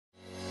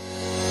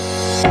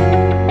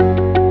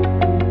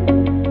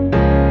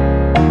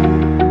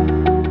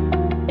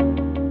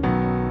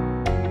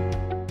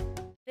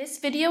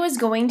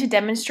going to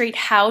demonstrate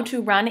how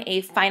to run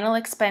a final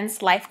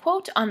expense life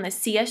quote on the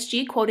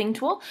CSG quoting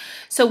tool.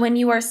 So when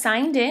you are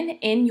signed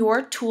in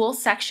your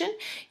tools section,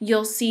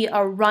 you'll see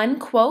a run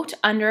quote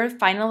under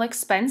final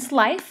expense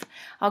life.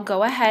 I'll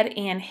go ahead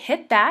and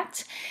hit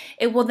that.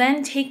 It will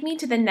then take me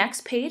to the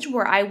next page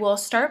where I will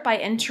start by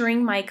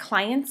entering my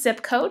client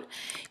zip code.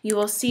 You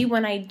will see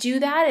when I do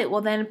that, it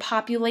will then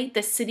populate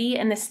the city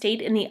and the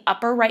state in the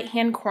upper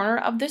right-hand corner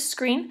of the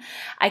screen.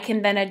 I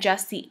can then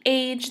adjust the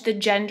age, the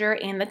gender,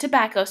 and the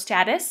tobacco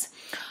status.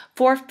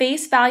 For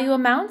face value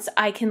amounts,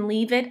 I can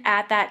leave it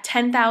at that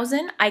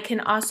 10,000. I can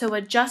also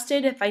adjust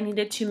it if I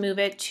needed to move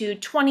it to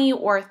 20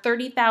 or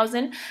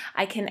 30,000.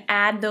 I can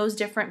add those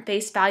different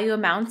face value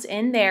amounts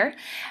in there.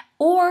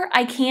 Or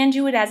I can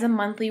do it as a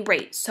monthly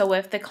rate. So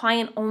if the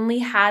client only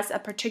has a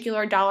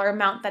particular dollar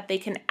amount that they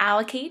can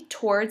allocate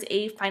towards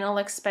a final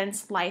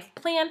expense life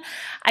plan,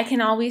 I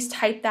can always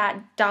type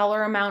that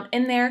dollar amount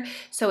in there.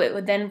 So it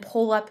would then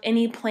pull up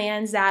any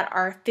plans that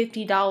are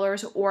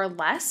 $50 or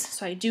less.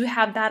 So I do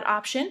have that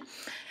option.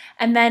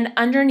 And then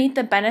underneath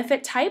the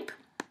benefit type,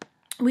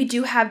 we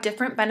do have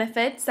different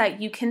benefits that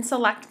you can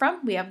select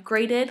from. We have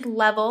graded,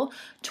 level,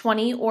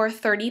 20 or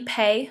 30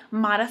 pay,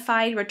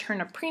 modified return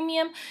of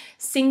premium,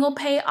 single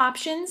pay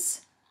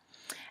options.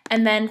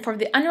 And then for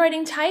the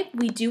underwriting type,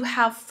 we do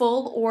have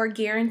full or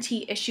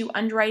guarantee issue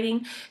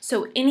underwriting.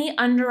 So any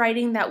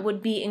underwriting that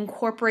would be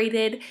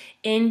incorporated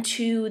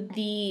into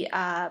the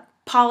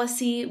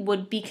policy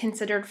would be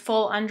considered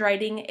full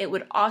underwriting. It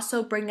would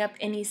also bring up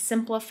any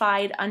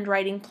simplified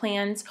underwriting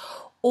plans,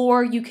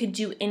 or you could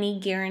do any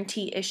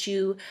guarantee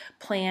issue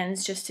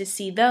plans just to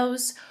see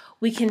those.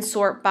 We can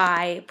sort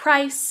by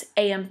price,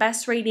 AM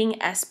Best rating,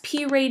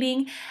 SP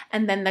rating,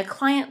 and then the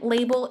client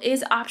label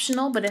is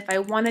optional, but if I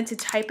wanted to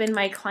type in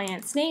my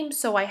client's name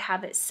so I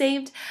have it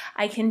saved,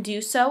 I can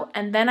do so,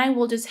 and then I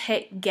will just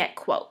hit Get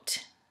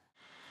Quote.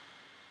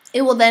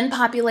 It will then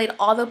populate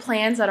all the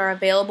plans that are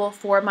available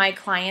for my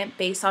client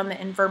based on the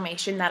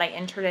information that I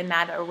entered in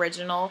that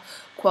original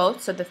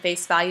quote, so the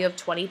face value of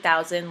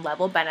 20,000,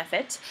 level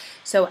benefit.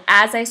 So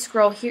as I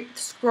scroll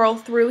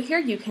through here,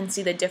 you can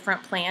see the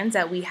different plans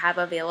that we have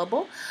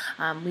available.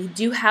 We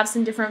do have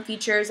some different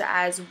features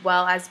as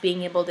well as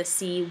being able to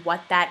see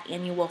what that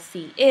annual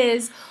fee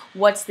is,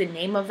 what's the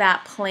name of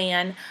that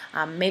plan,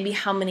 maybe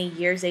how many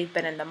years they've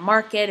been in the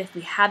market if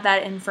we have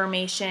that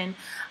information.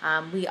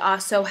 We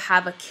also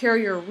have a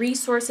carrier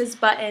resources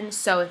button,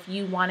 so if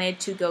you wanted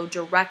to go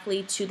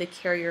directly to the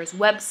carrier's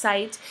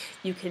website,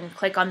 you can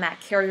click on that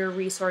carrier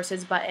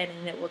resources button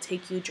and it will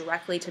take you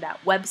directly to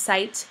that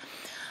website.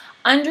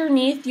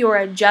 Underneath your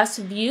adjust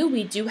view,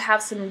 we do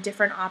have some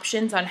different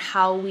options on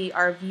how we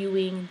are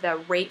viewing the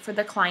rate for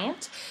the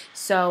client.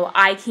 So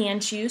I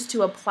can choose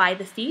to apply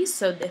the fees.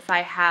 So if I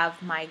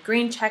have my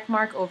green check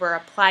mark over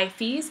apply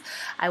fees,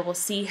 I will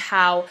see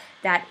how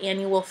that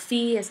annual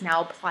fee is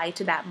now applied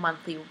to that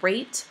monthly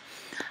rate.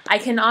 I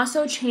can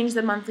also change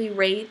the monthly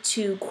rate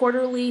to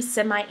quarterly,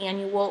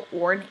 semi-annual,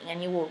 or an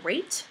annual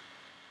rate,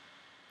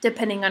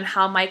 depending on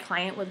how my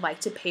client would like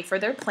to pay for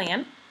their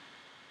plan.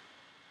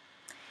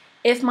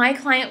 If my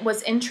client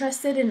was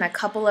interested in a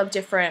couple of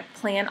different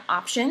plan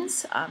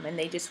options and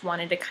they just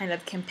wanted to kind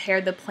of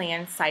compare the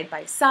plans side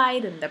by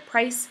side and the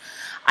price,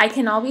 I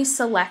can always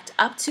select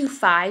up to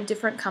 5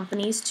 different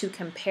companies to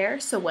compare.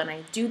 So when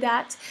I do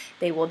that,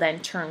 they will then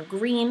turn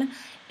green.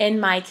 In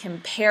my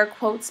compare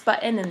quotes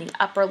button in the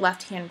upper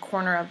left hand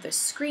corner of the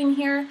screen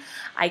here,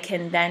 I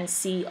can then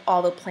see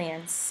all the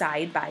plans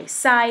side by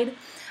side.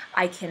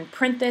 I can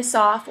print this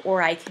off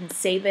or I can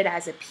save it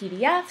as a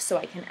PDF, so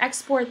I can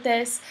export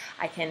this,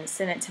 I can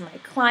send it to my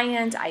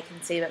client, I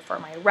can save it for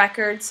my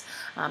records,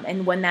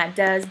 and when that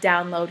does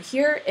download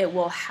here, it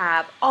will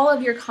have all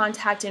of your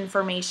contact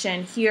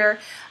information here.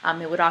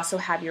 It would also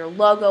have your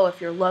logo if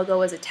your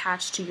logo is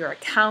attached to your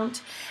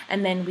account,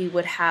 and then we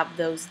would have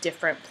those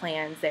different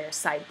plans there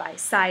side by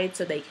side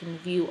so they can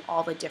view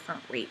all the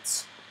different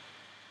rates.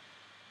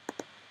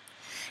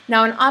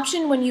 Now, an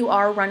option when you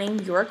are running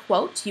your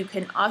quote, you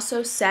can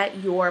also set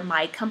your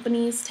My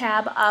Companies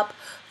tab up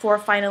for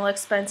final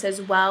expense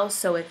as well.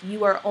 So if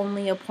you are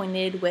only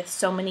appointed with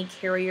so many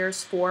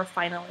carriers for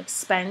final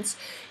expense,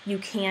 you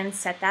can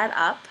set that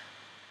up.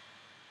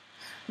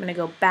 I'm going to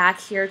go back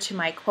here to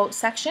my quote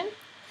section.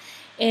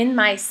 In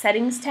my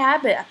settings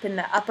tab, up in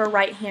the upper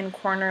right hand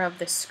corner of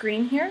the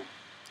screen here,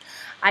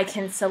 I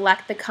can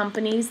select the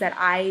companies that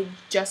I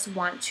just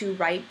want to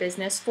write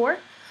business for.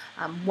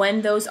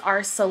 When those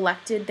are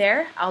selected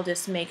there, I'll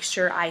just make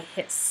sure I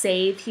hit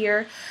save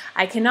here.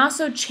 I can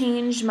also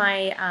change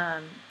my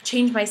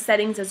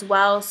settings as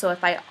well. So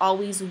if I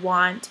always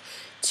want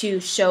to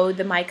show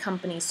My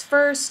Companies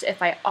first,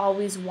 if I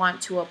always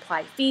want to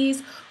apply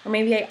fees, or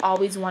maybe I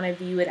always want to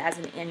view it as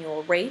an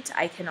annual rate,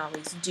 I can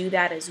always do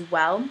that as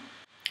well.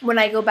 When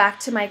I go back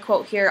to my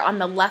quote here on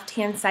the left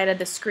hand side of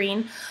the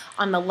screen,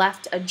 on the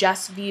left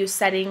adjust view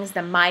settings,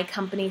 the My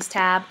Companies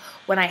tab,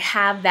 when I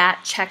have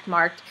that check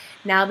marked,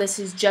 now this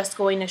is just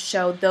going to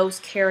show those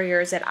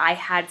carriers that I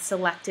had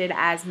selected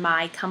as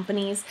my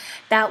companies.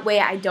 That way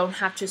I don't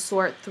have to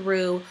sort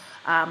through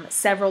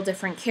several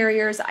different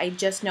carriers. I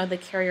just know the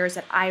carriers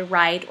that I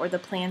write or the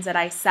plans that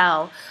I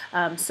sell,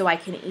 so I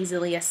can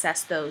easily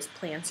assess those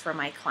plans for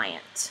my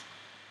client.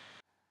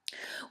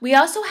 We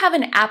also have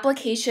an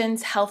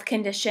applications health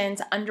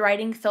conditions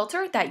underwriting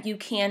filter that you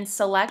can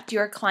select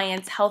your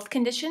client's health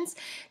conditions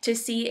to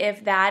see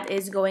if that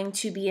is going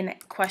to be a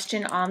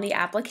question on the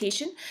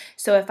application.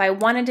 So if I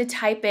wanted to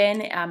type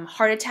in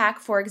heart attack,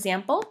 for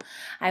example,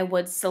 I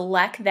would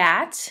select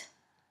that.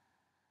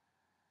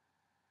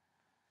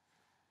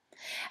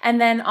 And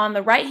then on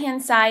the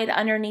right-hand side,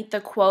 underneath the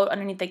quote,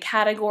 underneath the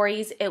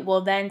categories, it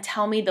will then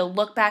tell me the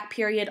look back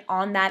period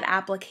on that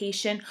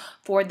application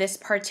for this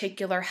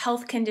particular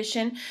health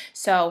condition.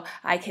 So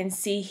I can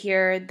see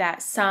here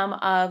that some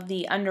of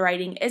the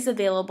underwriting is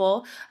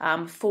available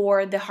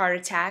for the heart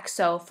attack.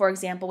 So for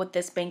example, with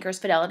this Bankers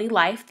Fidelity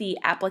Life, the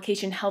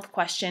application health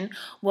question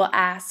will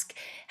ask,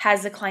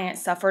 has the client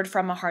suffered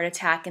from a heart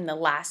attack in the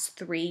last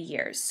 3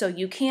 years? So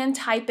you can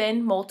type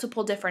in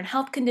multiple different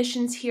health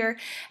conditions here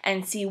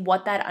and see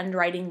what that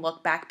underwriting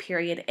look back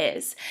period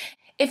is.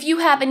 If you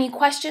have any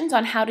questions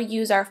on how to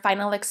use our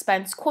final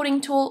expense quoting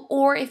tool,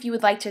 or if you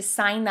would like to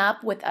sign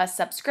up with a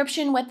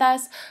subscription with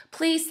us,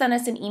 please send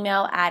us an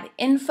email at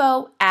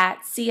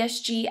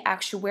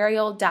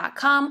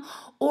info@csgactuarial.com,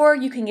 or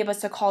you can give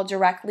us a call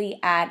directly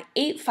at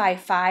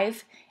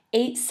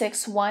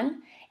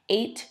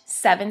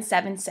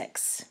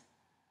 855-861-8776.